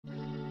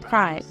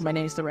Hi, my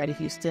name is Laretta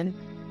Houston.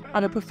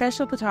 I'm a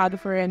professional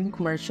photographer in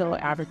commercial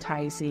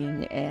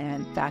advertising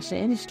and fashion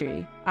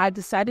industry. I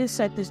decided to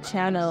start this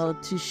channel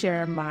to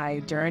share my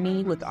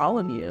journey with all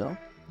of you.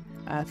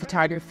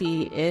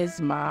 Photography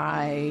is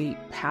my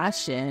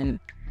passion,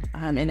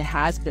 and it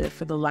has been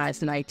for the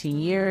last 19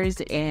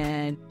 years,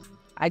 and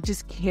I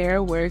just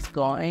care where it's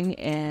going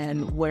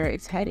and where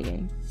it's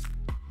heading.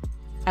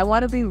 I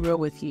want to be real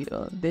with you.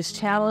 This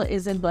channel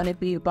isn't going to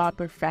be about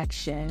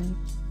perfection.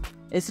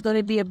 It's going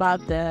to be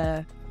about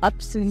the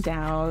ups and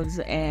downs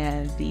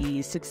and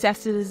the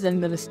successes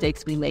and the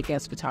mistakes we make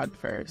as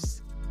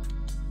photographers.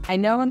 I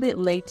know I'm a bit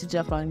late to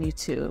jump on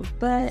YouTube,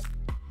 but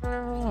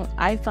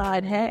I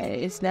thought,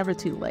 hey, it's never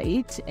too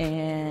late,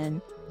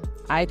 and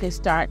I could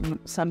start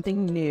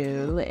something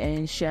new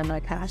and share my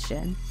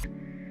passion.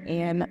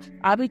 And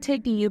I'll be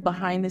taking you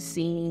behind the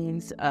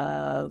scenes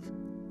of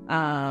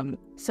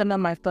some of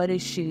my photo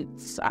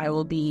shoots. I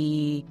will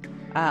be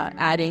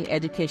adding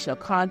educational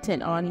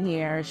content on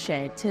here,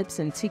 sharing tips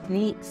and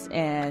techniques,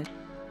 and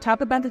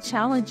talk about the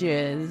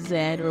challenges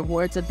and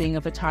rewards of being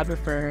a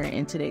photographer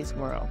in today's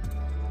world.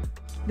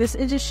 This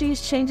industry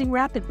is changing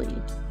rapidly.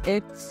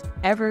 It's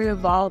ever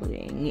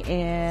evolving,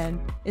 and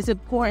it's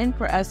important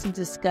for us to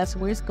discuss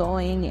where it's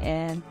going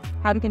and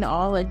how we can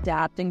all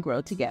adapt and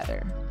grow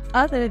together.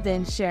 Other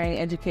than sharing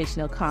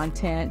educational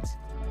content,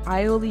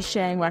 I will be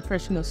sharing my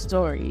personal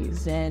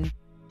stories and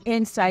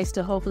insights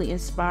to hopefully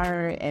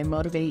inspire and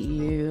motivate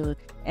you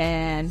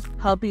and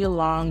help you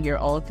along your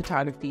own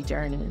photography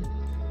journey.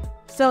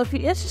 So if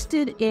you're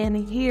interested in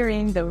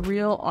hearing the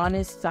real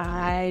honest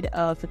side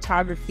of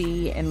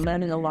photography and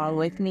learning along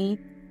with me,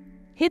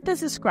 hit the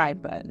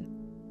subscribe button.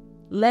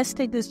 Let's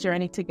take this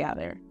journey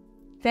together.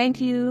 Thank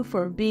you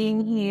for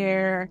being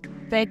here.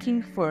 Thank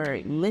you for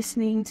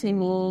listening to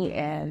me,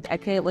 and I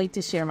can't wait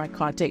to share my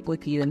content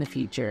with you in the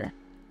future.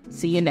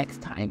 See you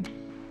next time.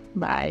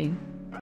 Bye.